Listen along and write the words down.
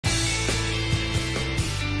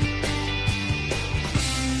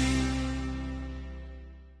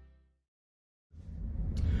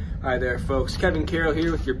Hi there, folks. Kevin Carroll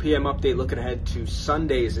here with your PM update, looking ahead to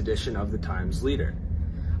Sunday's edition of the Times Leader.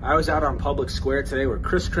 I was out on Public Square today where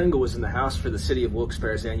Kris Kringle was in the house for the city of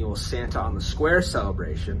Wilkes-Barre's annual Santa on the Square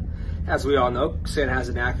celebration. As we all know, Santa has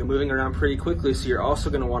a knack of moving around pretty quickly, so you're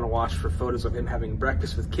also going to want to watch for photos of him having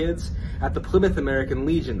breakfast with kids at the Plymouth American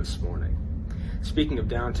Legion this morning. Speaking of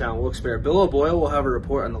downtown Wilkes-Barre, Bill O'Boyle will have a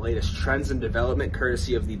report on the latest trends and development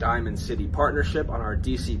courtesy of the Diamond City Partnership on our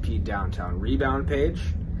DCP Downtown Rebound page.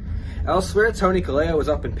 Elsewhere, Tony Callaio was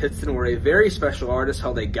up in Pittston where a very special artist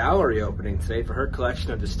held a gallery opening today for her collection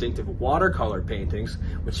of distinctive watercolor paintings,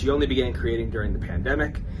 which she only began creating during the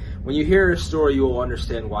pandemic. When you hear her story, you will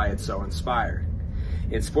understand why it's so inspired.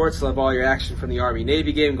 In sports, you'll have all your action from the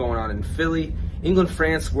Army-Navy game going on in Philly,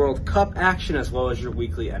 England-France World Cup action, as well as your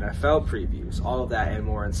weekly NFL previews. All of that and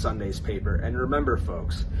more in Sunday's paper. And remember,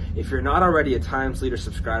 folks, if you're not already a Times Leader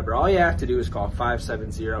subscriber, all you have to do is call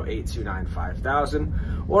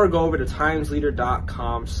 570-829-5000 or go over to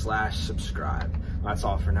timesleader.com/subscribe. That's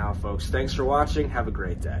all for now, folks. Thanks for watching. Have a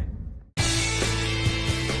great day.